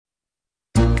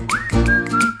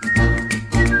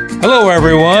Hello,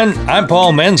 everyone. I'm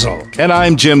Paul Menzel. And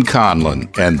I'm Jim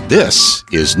Conlon, and this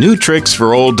is New Tricks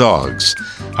for Old Dogs.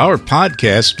 Our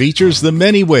podcast features the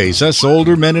many ways us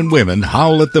older men and women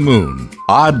howl at the moon.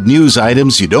 Odd news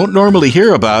items you don't normally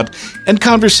hear about, and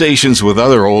conversations with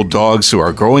other old dogs who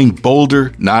are growing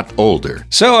bolder, not older.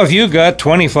 So if you got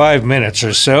 25 minutes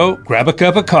or so, grab a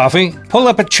cup of coffee, pull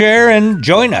up a chair, and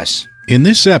join us. In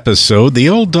this episode, the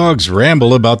old dogs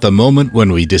ramble about the moment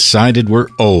when we decided we're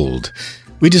old.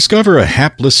 We discover a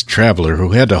hapless traveler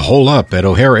who had to hole up at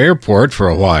O'Hare Airport for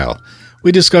a while.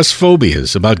 We discuss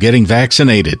phobias about getting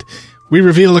vaccinated. We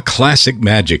reveal a classic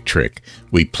magic trick.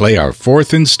 We play our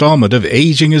fourth installment of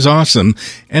Aging is Awesome,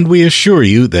 and we assure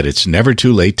you that it's never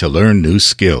too late to learn new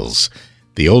skills.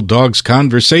 The Old Dog's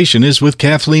conversation is with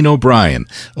Kathleen O'Brien,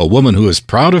 a woman who is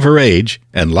proud of her age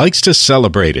and likes to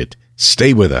celebrate it.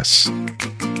 Stay with us.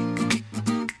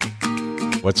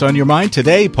 What's on your mind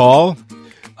today, Paul?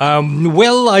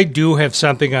 Well, I do have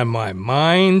something on my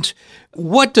mind.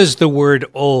 What does the word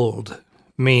old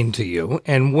mean to you?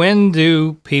 And when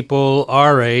do people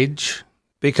our age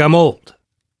become old?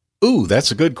 Ooh, that's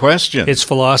a good question. It's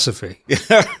philosophy.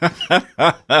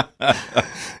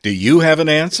 Do you have an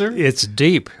answer? It's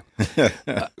deep.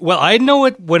 Well, I know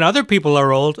it when other people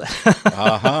are old.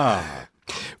 Aha.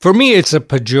 For me, it's a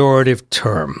pejorative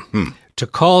term. To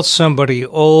call somebody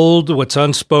old, what's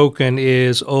unspoken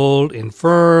is old,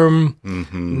 infirm,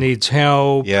 needs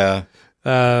help. Yeah.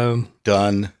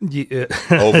 Done. Yeah.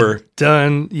 Over.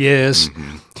 Done, yes.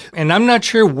 And I'm not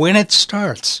sure when it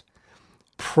starts.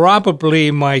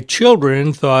 Probably my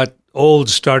children thought old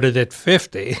started at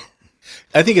 50.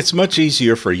 I think it's much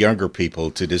easier for younger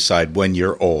people to decide when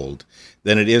you're old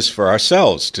than it is for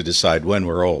ourselves to decide when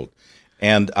we're old.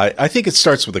 And I think it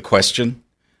starts with a question,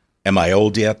 am I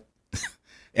old yet?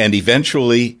 And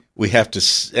eventually we have to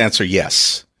answer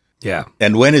yes. Yeah.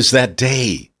 And when is that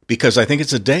day? Because I think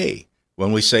it's a day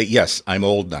when we say, yes, I'm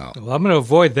old now. Well, I'm going to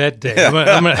avoid that day.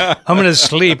 I'm going to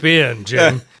sleep in,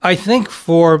 Jim. I think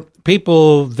for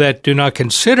people that do not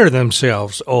consider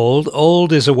themselves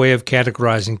old is a way of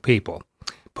categorizing people,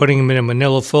 putting them in a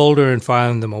manila folder and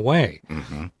filing them away.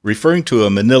 Referring to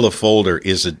a manila folder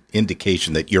is an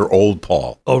indication that you're old,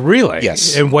 Paul. Oh, really?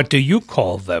 Yes. And what do you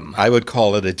call them? I would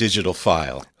call it a digital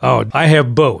file. Oh, I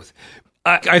have both.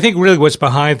 I think really what's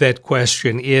behind that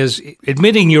question is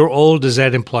admitting you're old, does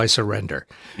that imply surrender?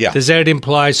 Yeah. Does that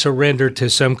imply surrender to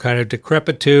some kind of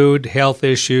decrepitude, health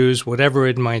issues, whatever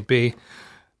it might be?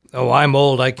 Oh, I'm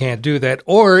old, I can't do that.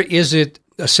 Or is it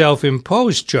a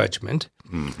self-imposed judgment?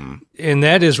 And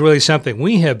that is really something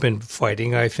we have been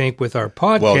fighting, I think, with our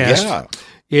podcast. Well, yeah.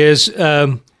 Is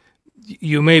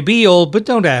you may be old, but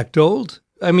don't act old.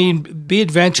 I mean, be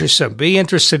adventuresome, be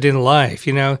interested in life,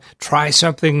 try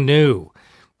something new.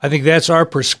 I think that's our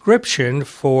prescription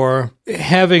for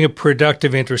having a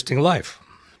productive, interesting life.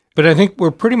 But I think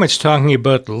we're pretty much talking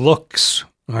about looks,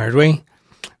 aren't we?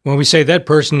 When we say that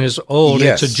person is old,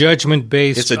 Yes. it's a judgment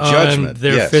based on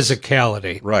their yes.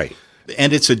 physicality. Right.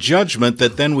 And it's a judgment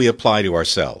that then we apply to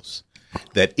ourselves.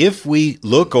 That if we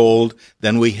look old,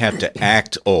 then we have to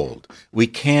act old. We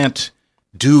can't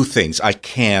do things. I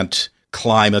can't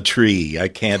climb a tree. I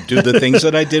can't do the things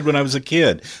that I did when I was a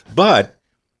kid. But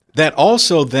that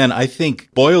also then, I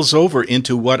think, boils over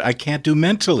into what I can't do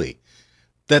mentally.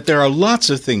 That there are lots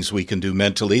of things we can do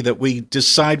mentally that we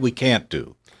decide we can't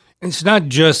do. It's not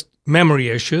just memory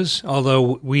issues,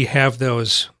 although we have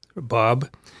those, Bob.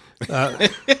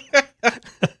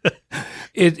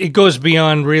 It goes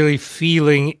beyond really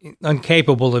feeling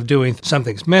incapable of doing some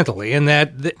things mentally, and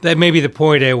that may be the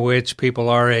point at which people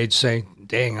our age say,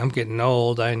 dang, I'm getting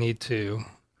old, I need to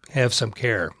have some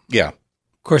care. Yeah.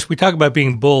 Of course, we talk about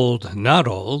being bold, not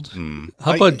old.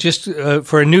 How about just,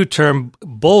 for a new term,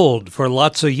 bold for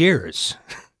lots of years,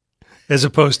 as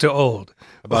opposed to old?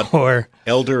 About or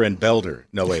elder and belder.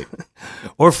 No, wait.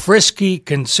 Or frisky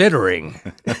considering.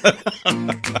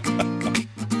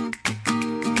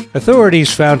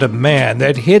 Authorities found a man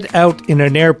that hid out in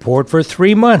an airport for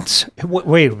 3 months.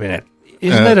 Wait a minute.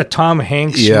 Isn't that a Tom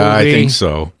Hanks movie? Yeah, I think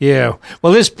so. Yeah.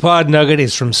 Well, this pod nugget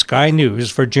is from Sky News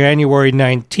for January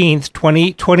 19th,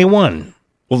 2021.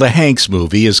 Well, the Hanks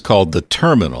movie is called The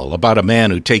Terminal, about a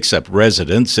man who takes up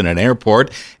residence in an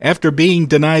airport after being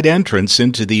denied entrance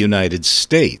into the United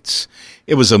States.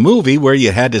 It was a movie where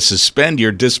you had to suspend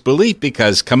your disbelief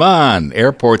because, come on,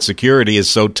 airport security is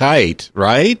so tight,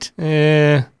 right?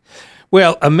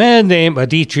 Well, a man named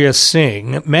Aditya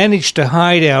Singh managed to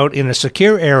hide out in a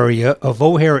secure area of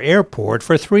O'Hare Airport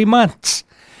for 3 months.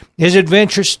 His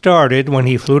adventure started when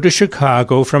he flew to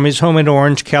Chicago from his home in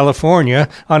Orange, California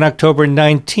on October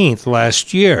 19th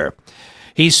last year.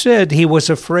 He said he was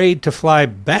afraid to fly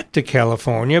back to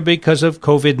California because of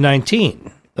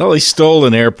COVID-19. Well, he stole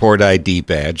an airport ID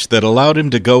badge that allowed him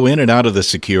to go in and out of the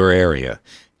secure area.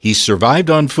 He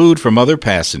survived on food from other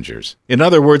passengers. In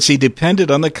other words, he depended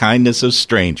on the kindness of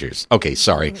strangers. Okay,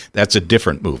 sorry, that's a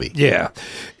different movie. Yeah.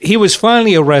 He was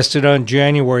finally arrested on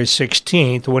January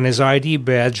 16th when his ID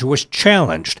badge was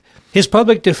challenged. His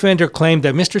public defender claimed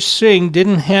that Mr. Singh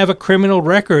didn't have a criminal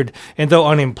record, and though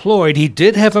unemployed, he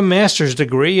did have a master's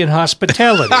degree in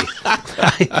hospitality.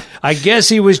 I guess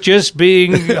he was just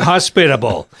being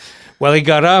hospitable. Well, he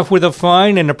got off with a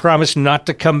fine and a promise not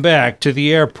to come back to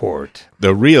the airport.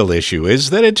 The real issue is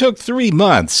that it took 3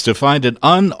 months to find an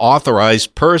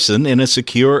unauthorized person in a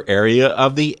secure area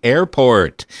of the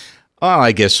airport. Well,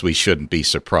 I guess we shouldn't be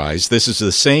surprised. This is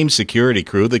the same security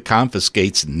crew that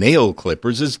confiscates nail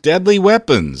clippers as deadly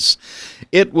weapons.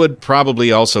 It would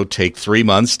probably also take 3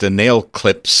 months to nail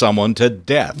clip someone to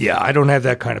death. Yeah, I don't have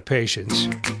that kind of patience.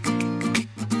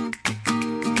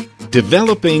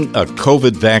 Developing a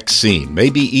COVID vaccine may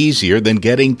be easier than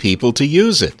getting people to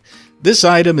use it. This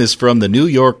item is from the New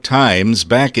York Times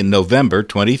back in November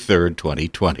 23,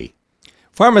 2020.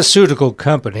 Pharmaceutical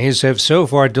companies have so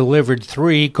far delivered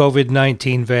 3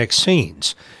 COVID-19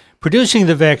 vaccines. Producing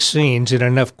the vaccines in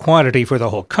enough quantity for the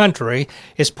whole country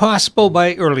is possible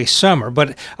by early summer,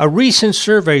 but a recent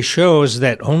survey shows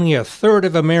that only a third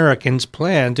of Americans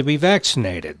plan to be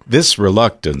vaccinated. This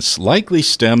reluctance likely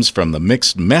stems from the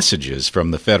mixed messages from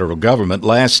the federal government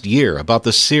last year about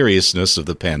the seriousness of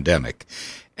the pandemic.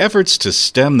 Efforts to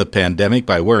stem the pandemic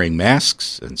by wearing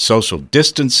masks and social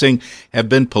distancing have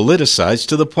been politicized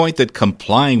to the point that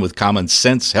complying with common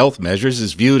sense health measures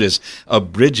is viewed as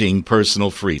abridging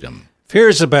personal freedom.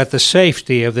 Fears about the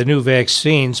safety of the new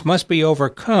vaccines must be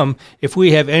overcome if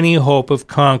we have any hope of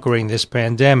conquering this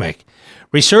pandemic.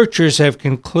 Researchers have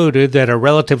concluded that a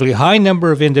relatively high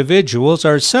number of individuals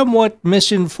are somewhat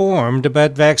misinformed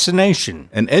about vaccination.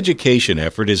 An education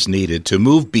effort is needed to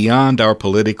move beyond our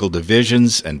political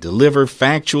divisions and deliver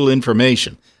factual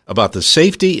information about the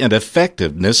safety and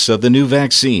effectiveness of the new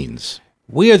vaccines.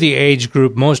 We are the age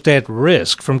group most at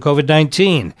risk from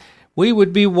COVID-19. We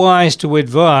would be wise to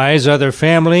advise other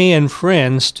family and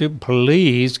friends to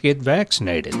please get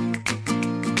vaccinated.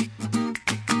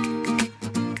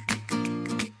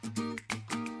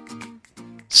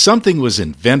 Something was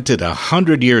invented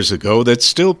 100 years ago that's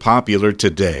still popular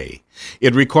today.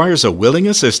 It requires a willing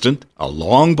assistant, a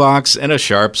long box, and a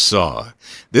sharp saw.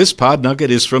 This pod nugget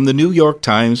is from the New York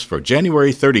Times for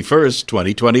January 31st,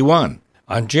 2021.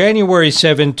 On January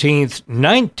 17th,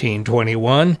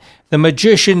 1921, the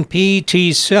magician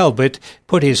P.T. Selbit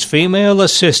put his female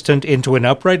assistant into an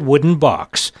upright wooden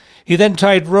box. He then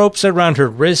tied ropes around her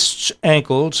wrists,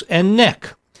 ankles, and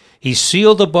neck. He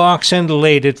sealed the box and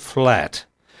laid it flat.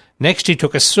 Next, he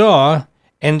took a saw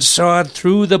and sawed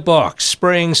through the box,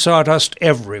 spraying sawdust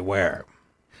everywhere.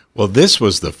 Well, this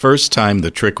was the first time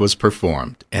the trick was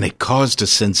performed, and it caused a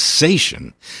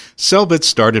sensation. Selbit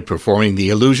started performing the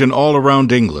illusion all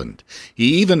around England.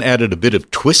 He even added a bit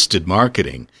of twisted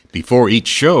marketing. Before each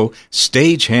show,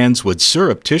 stagehands would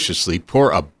surreptitiously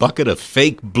pour a bucket of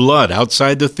fake blood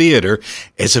outside the theater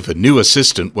as if a new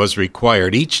assistant was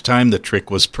required each time the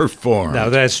trick was performed. Now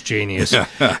that's genius.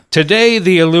 Today,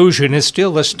 the illusion is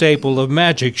still a staple of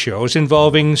magic shows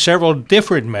involving several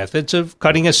different methods of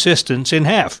cutting assistants in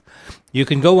half. You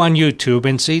can go on YouTube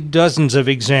and see dozens of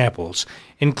examples,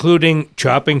 including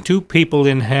chopping 2 people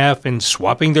in half and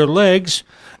swapping their legs,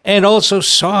 and also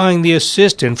sawing the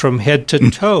assistant from head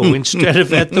to toe instead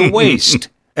of at the waist.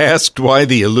 Asked why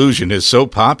the illusion is so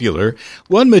popular,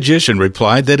 one magician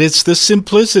replied that it's the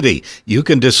simplicity. You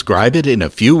can describe it in a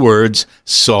few words: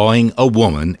 sawing a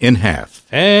woman in half.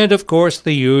 And, of course,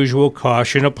 the usual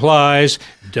caution applies.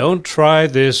 Don't try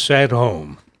this at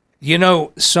home. You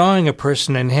know, sawing a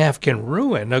person in half can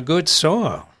ruin a good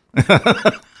saw.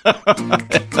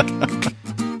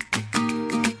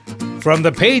 From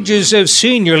the pages of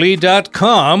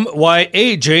Seniorly.com, why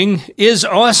aging is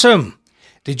awesome.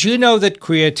 Did you know that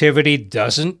creativity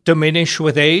doesn't diminish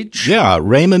with age? Yeah,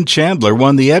 Raymond Chandler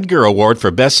won the Edgar Award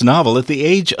for Best Novel at the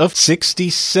age of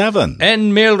 67.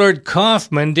 And Millard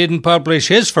Kaufman didn't publish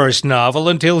his first novel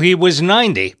until he was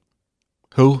 90.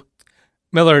 Who?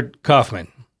 Millard Kaufman.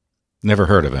 Never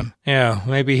heard of him. Yeah,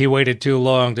 maybe he waited too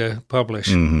long to publish.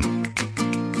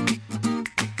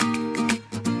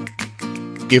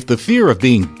 If the fear of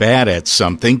being bad at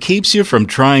something keeps you from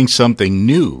trying something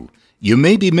new, you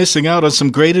may be missing out on some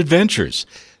great adventures.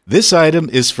 This item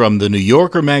is from the New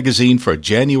Yorker magazine for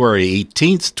January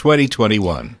 18th,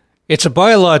 2021. It's a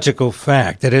biological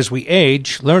fact that as we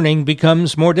age, learning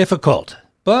becomes more difficult.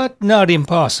 but not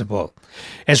impossible.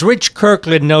 As Rich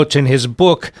Kirkland notes in his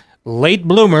book, Late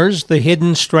Bloomers, The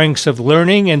Hidden Strengths of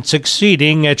Learning and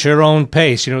Succeeding at Your Own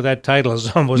Pace. You know, that title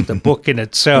is almost a book in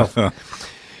itself.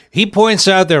 He points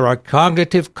out there are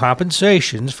cognitive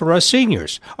compensations for us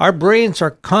seniors. Our brains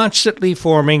are constantly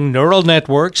forming neural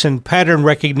networks and pattern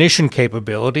recognition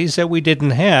capabilities that we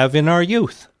didn't have in our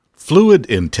youth. Fluid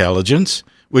intelligence,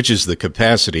 which is the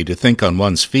capacity to think on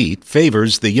one's feet,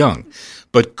 favors the young.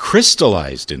 But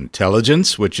crystallized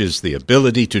intelligence, which is the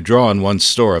ability to draw on one's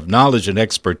store of knowledge and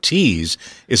expertise,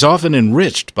 is often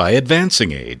enriched by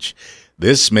advancing age.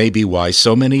 This may be why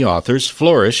so many authors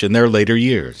flourish in their later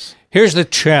years. Here's the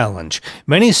challenge.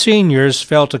 Many seniors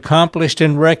felt accomplished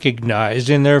and recognized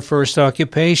in their first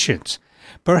occupations.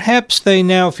 Perhaps they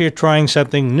now fear trying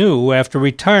something new after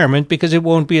retirement because it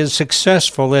won't be as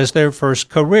successful as their first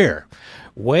career.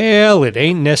 Well, it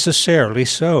ain't necessarily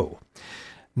so.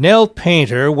 Nell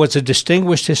Painter was a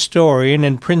distinguished historian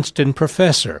and Princeton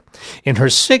professor. In her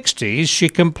 60s, she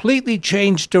completely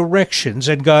changed directions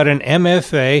and got an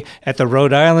MFA at the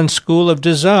Rhode Island School of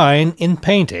Design in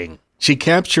painting. She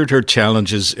captured her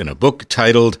challenges in a book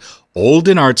titled Old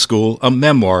in Art School, a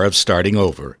Memoir of Starting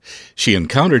Over. She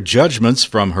encountered judgments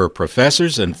from her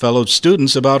professors and fellow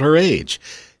students about her age.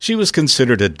 She was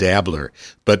considered a dabbler,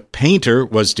 but Painter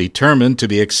was determined to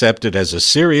be accepted as a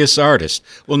serious artist.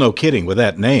 Well, no kidding with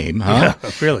that name, huh?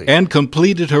 Yeah, really. And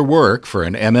completed her work for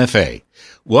an MFA.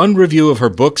 One review of her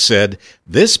book said,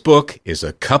 "This book is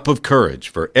a cup of courage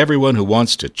for everyone who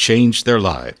wants to change their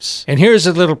lives." And here's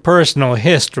a little personal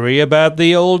history about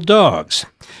the old dogs.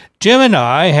 Jim and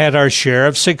I had our share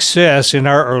of success in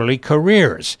our early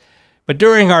careers. But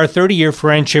during our 30-year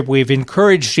friendship, we've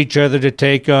encouraged each other to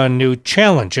take on new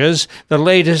challenges, the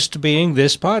latest being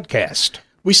this podcast.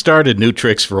 We started New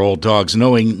Tricks for Old Dogs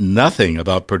knowing nothing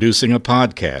about producing a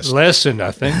podcast. Less than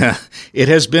nothing. It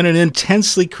has been an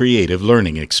intensely creative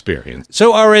learning experience.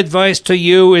 So our advice to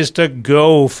you is to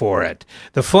go for it.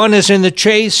 The fun is in the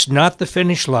chase, not the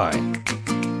finish line.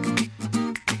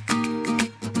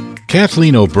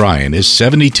 Kathleen O'Brien is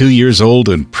 72 years old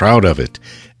and proud of it.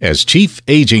 As Chief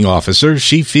Aging Officer,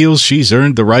 she feels she's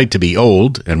earned the right to be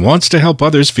old and wants to help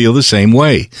others feel the same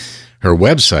way. Her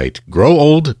website, Grow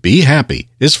Old, Be Happy,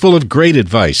 is full of great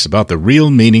advice about the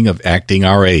real meaning of acting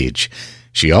our age.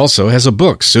 She also has a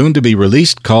book soon to be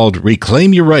released called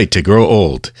Reclaim Your Right to Grow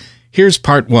Old. Here's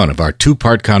part one of our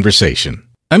two-part conversation.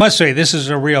 I must say, this is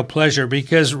a real pleasure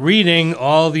because reading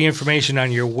all the information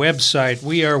on your website,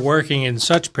 we are working in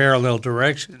such parallel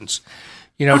directions.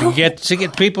 You know, to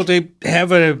get people to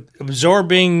have an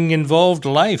absorbing, involved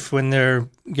life when they're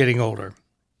getting older.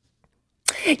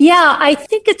 Yeah, I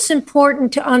think it's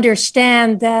important to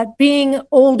understand that being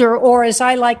older, or as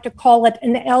I like to call it,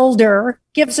 an elder,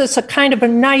 gives us a kind of a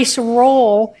nice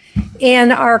role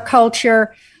in our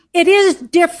culture. It is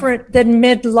different than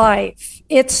midlife.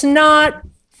 It's not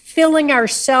filling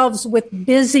ourselves with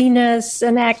busyness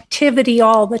and activity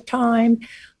all the time.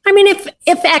 I mean,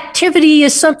 if activity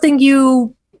is something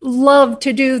you love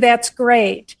to do, that's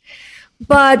great.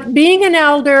 But being an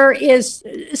elder is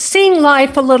seeing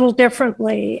life a little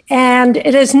differently. And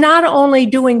it is not only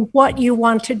doing what you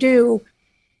want to do,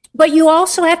 but you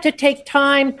also have to take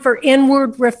time for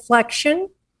inward reflection.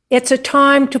 It's a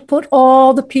time to put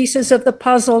all the pieces of the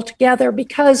puzzle together,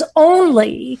 because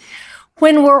only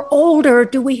when we're older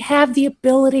do we have the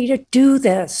ability to do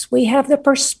this. We have the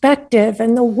perspective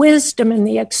and the wisdom and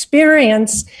the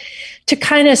experience to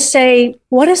kind of say,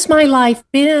 what has my life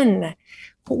been?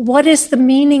 What is the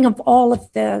meaning of all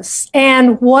of this?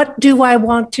 And what do I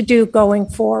want to do going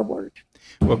forward?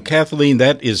 Well, Kathleen,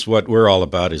 that is what we're all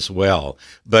about as well.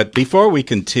 But before we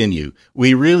continue,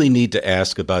 we really need to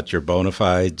ask about your bona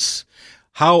fides.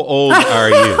 How old are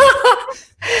you?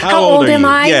 How old am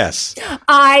I? Yes.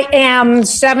 I am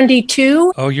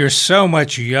 72. Oh, you're so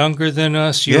much younger than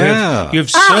us. You Yeah. have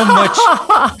so much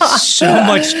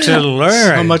to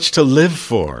learn. So much to live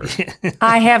for.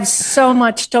 I have so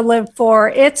much to live for.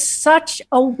 It's such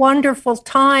a wonderful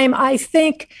time. I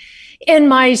think in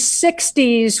my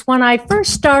 60s, when I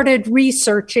first started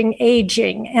researching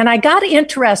aging, and I got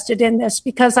interested in this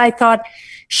because I thought,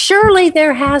 surely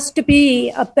there has to be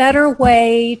a better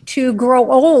way to grow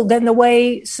old than the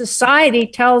way society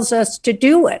tells us to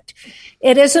do it.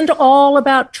 It isn't all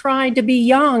about trying to be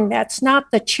young. That's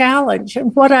not the challenge.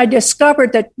 And what I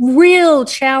discovered the real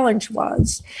challenge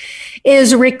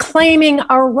is reclaiming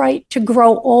our right to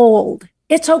grow old.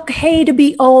 It's okay to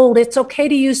be old. It's okay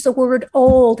to use the word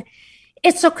old.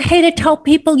 It's okay to tell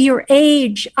people your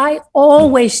age. I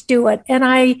always do it. And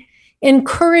I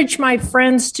encourage my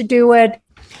friends to do it.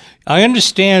 I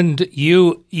understand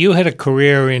you had a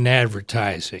career in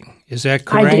advertising. Is that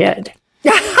correct? I did.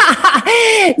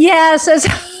 Yes, as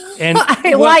And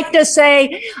I like to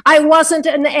say, I wasn't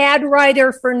an ad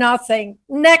writer for nothing.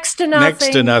 Next to nothing.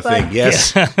 Next to nothing, but-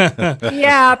 yes.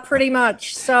 Yeah, pretty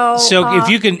much. So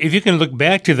if you can look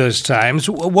back to those times,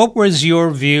 what was your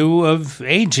view of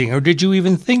aging, or did you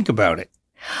even think about it?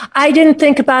 I didn't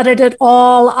think about it at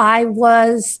all. I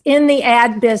was in the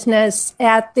ad business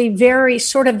at the very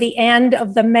sort of the end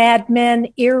of the Mad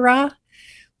Men era,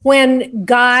 when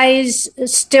guys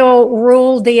still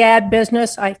ruled the ad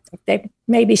business. I think they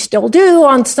maybe still do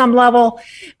on some level.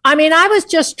 I mean, I was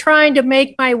just trying to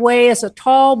make my way as a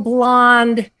tall,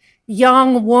 blonde,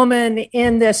 young woman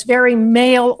in this very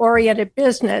male-oriented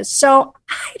business. So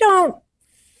I don't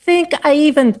think I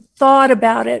even thought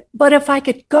about it. But if I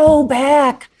could go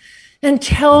back and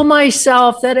tell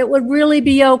myself that it would really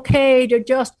be okay to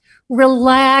just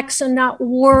relax and not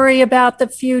worry about the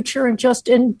future and just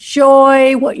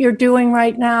enjoy what you're doing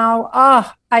right now,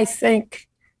 I think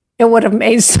it would have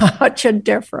made such a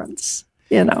difference,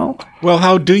 you know. Well,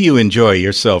 how do you enjoy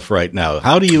yourself right now?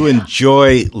 How do you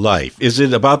enjoy life? Is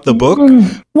it about the book?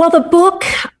 Well, the book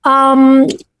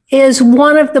is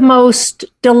one of the most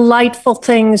delightful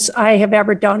things I have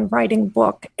ever done, writing a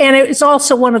book. And it is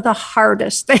also one of the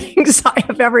hardest things I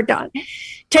have ever done.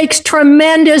 Takes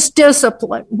tremendous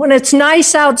discipline. When it's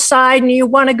nice outside and you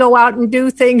want to go out and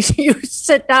do things, you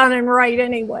sit down and write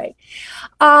anyway.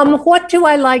 What do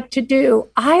I like to do?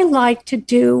 I like to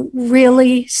do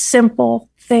really simple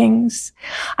things.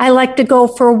 I like to go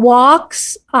for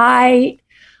walks. I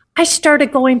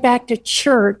started going back to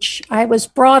church. I was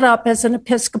brought up as an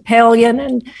Episcopalian,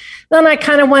 and then I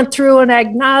kind of went through an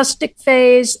agnostic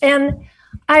phase. And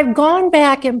I've gone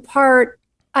back in part,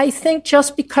 I think,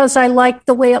 just because I like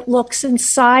the way it looks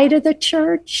inside of the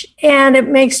church, and it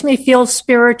makes me feel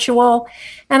spiritual,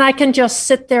 and I can just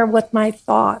sit there with my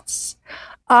thoughts.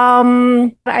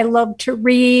 I love to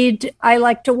read. I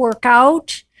like to work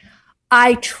out.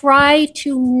 I try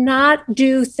to not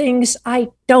do things I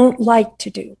don't like to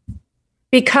do,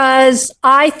 because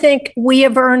I think we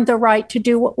have earned the right to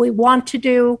do what we want to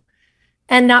do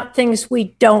and not things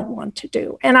we don't want to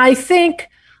do. And I think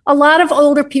a lot of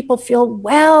older people feel,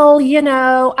 well, you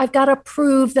know, I've got to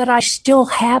prove that I still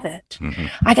have it. Mm-hmm.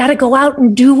 I got to go out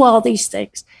and do all these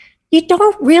things. You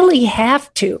don't really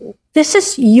have to. This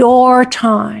is your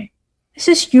time. This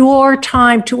is your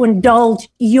time to indulge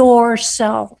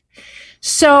yourself.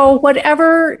 So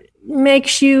whatever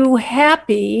makes you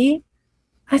happy,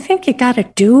 I think you got to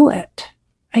do it.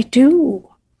 I do.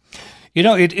 You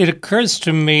know, it occurs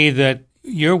to me that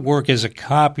your work as a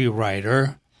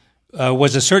copywriter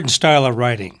was a certain style of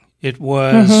writing. It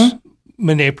was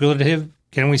manipulative,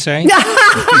 can we say? Well,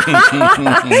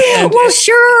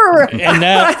 sure. And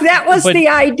now, that was the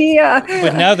idea.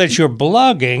 But now that you're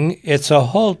blogging, it's a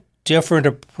whole different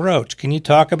approach. Can you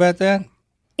talk about that?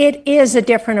 It is a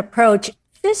different approach.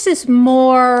 This is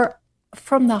more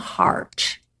from the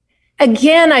heart.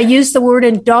 Again, I use the word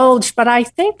indulge, but I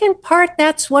think in part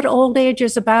that's what old age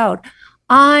is about.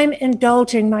 I'm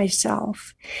indulging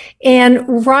myself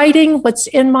and writing what's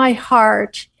in my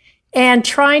heart and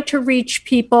trying to reach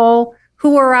people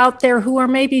who are out there who are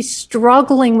maybe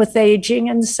struggling with aging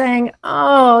and saying,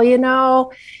 oh, you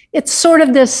know, it's sort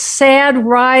of this sad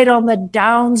ride on the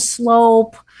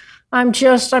downslope. I'm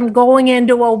going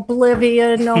into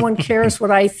oblivion. No one cares what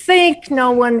I think.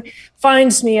 No one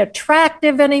finds me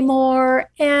attractive anymore.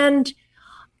 And,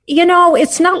 you know,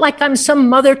 it's not like I'm some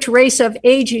Mother Teresa of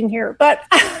aging here, but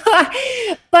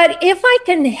if I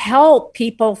can help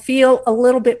people feel a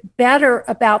little bit better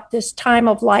about this time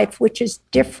of life, which is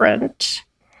different,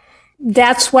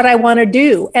 that's what I want to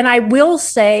do. And I will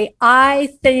say, I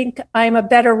think I'm a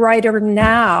better writer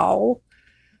now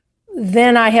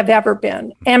than I have ever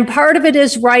been. And part of it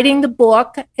is writing the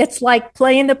book. It's like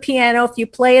playing the piano. If you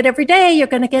play it every day, you're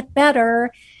going to get better.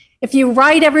 If you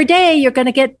write every day, you're going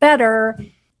to get better.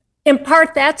 In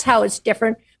part, that's how it's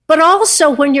different. But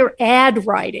also when you're ad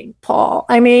writing, Paul,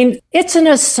 I mean, it's an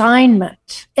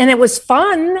assignment and it was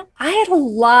fun. I had a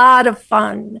lot of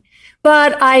fun.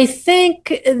 But I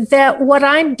think that what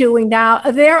I'm doing now,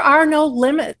 there are no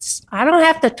limits. I don't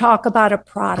have to talk about a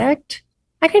product.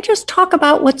 I can just talk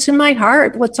about what's in my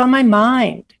heart, what's on my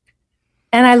mind.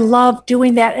 And I love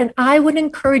doing that. And I would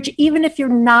encourage, even if you're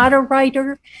not a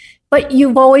writer, but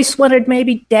you've always wanted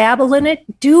maybe dabble in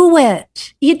it, do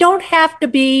it. You don't have to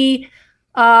be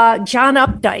John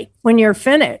Updike when you're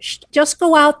finished. Just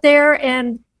go out there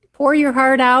and pour your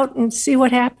heart out and see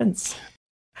what happens.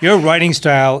 Your writing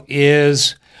style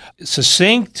is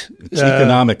succinct. It's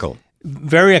economical.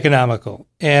 very economical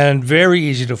and very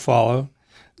easy to follow.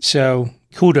 So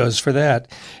kudos for that.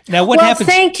 Now, what happens?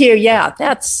 Thank you. Yeah,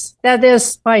 that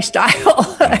is my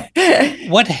style.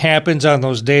 What happens on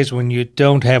those days when you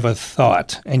don't have a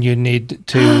thought and you need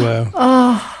to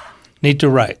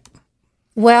write?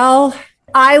 Well,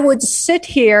 I would sit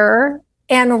here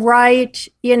and write,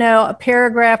 a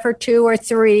paragraph or 2 or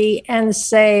 3 and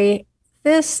say,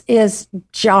 this is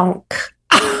junk.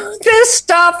 This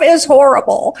stuff is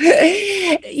horrible.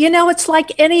 It's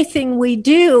like anything we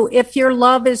do. If your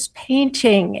love is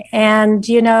painting and,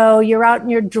 you're out and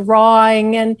you're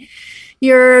drawing and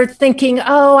you're thinking,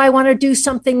 oh, I want to do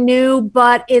something new,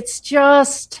 but it's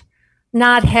just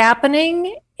not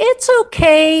happening. It's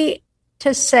okay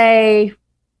to say,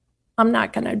 I'm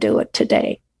not going to do it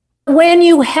today. When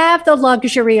you have the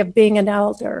luxury of being an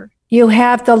elder, you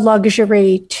have the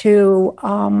luxury to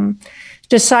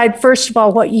decide, first of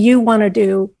all, what you want to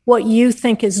do, what you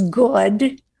think is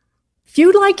good. If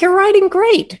you like your writing,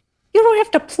 great. You don't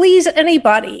have to please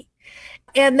anybody.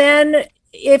 And then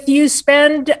if you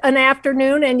spend an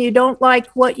afternoon and you don't like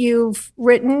what you've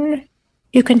written,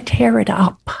 you can tear it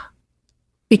up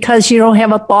because you don't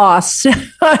have a boss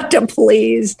to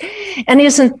please. And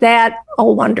isn't that a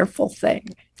wonderful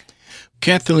thing?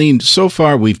 Kathleen, so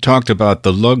far we've talked about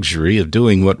the luxury of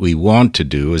doing what we want to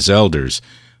do as elders.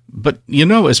 But,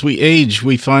 as we age,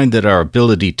 we find that our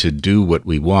ability to do what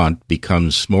we want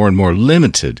becomes more and more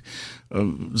limited.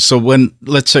 So when,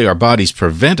 let's say, our bodies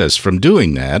prevent us from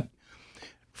doing that,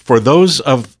 for those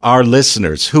of our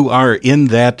listeners who are in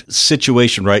that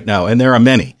situation right now, and there are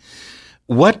many,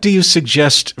 what do you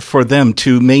suggest for them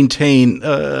to maintain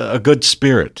a good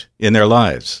spirit in their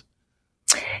lives?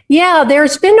 Yeah,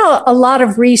 there's been a lot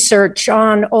of research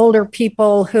on older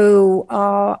people who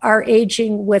are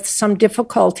aging with some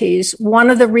difficulties. One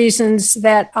of the reasons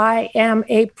that I am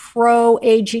a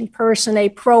pro-aging person, a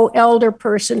pro-elder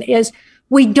person, is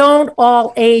we don't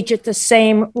all age at the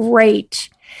same rate.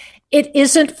 It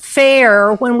isn't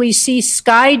fair when we see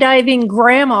skydiving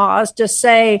grandmas to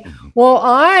say, well,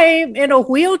 I'm in a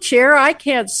wheelchair, I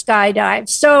can't skydive.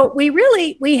 So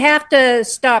we have to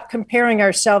stop comparing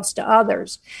ourselves to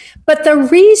others. But the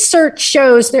research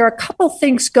shows there are a couple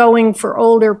things going for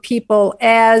older people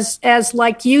as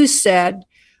like you said,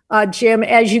 Jim,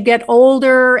 as you get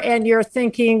older and you're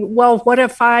thinking, well, what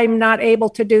if I'm not able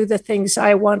to do the things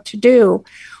I want to do?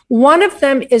 One of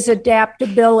them is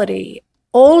adaptability.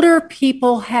 Older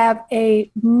people have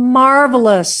a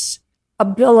marvelous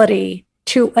ability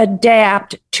to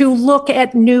adapt, to look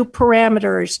at new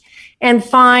parameters and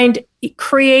find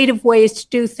creative ways to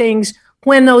do things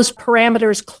when those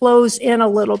parameters close in a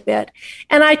little bit.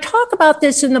 And I talk about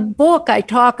this in the book. I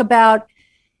talk about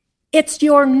it's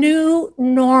your new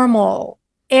normal,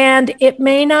 and it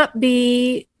may not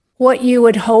be what you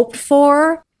had hoped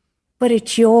for, but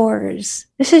it's yours.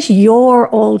 This is your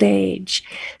old age.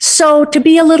 So to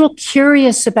be a little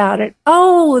curious about it.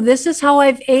 Oh, this is how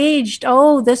I've aged.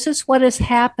 Oh, this is what has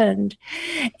happened.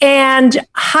 And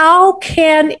how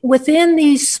can, within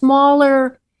these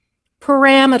smaller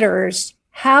parameters,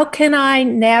 how can I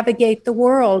navigate the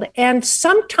world? And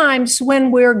sometimes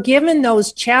when we're given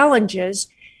those challenges,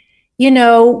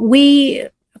 we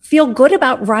feel good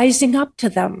about rising up to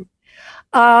them.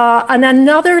 And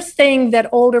another thing that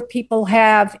older people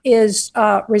have is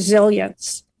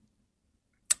resilience.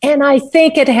 And I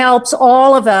think it helps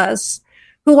all of us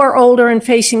who are older and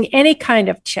facing any kind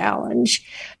of challenge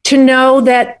to know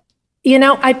that,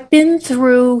 I've been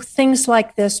through things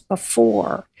like this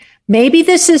before. Maybe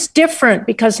this is different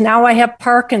because now I have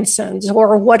Parkinson's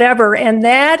or whatever. And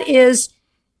this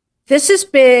is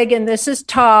big and this is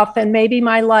tough. And maybe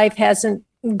my life hasn't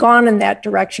gone in that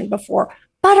direction before.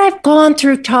 But I've gone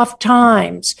through tough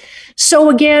times. So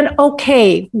again,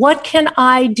 okay, what can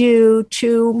I do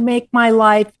to make my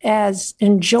life as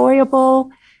enjoyable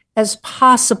as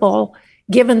possible,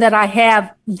 given that I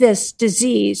have this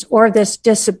disease or this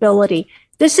disability?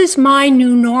 This is my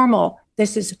new normal.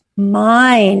 This is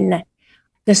mine.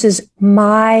 This is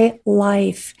my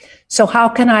life. So how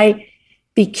can I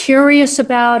be curious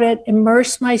about it,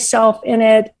 immerse myself in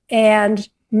it, and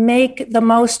make the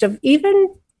most of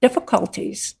even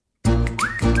difficulties?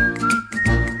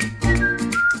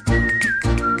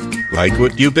 Like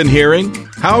what you've been hearing?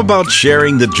 How about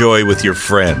sharing the joy with your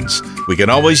friends? We can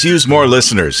always use more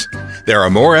listeners. There are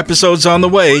more episodes on the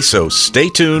way, so stay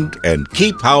tuned and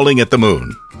keep howling at the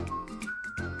moon.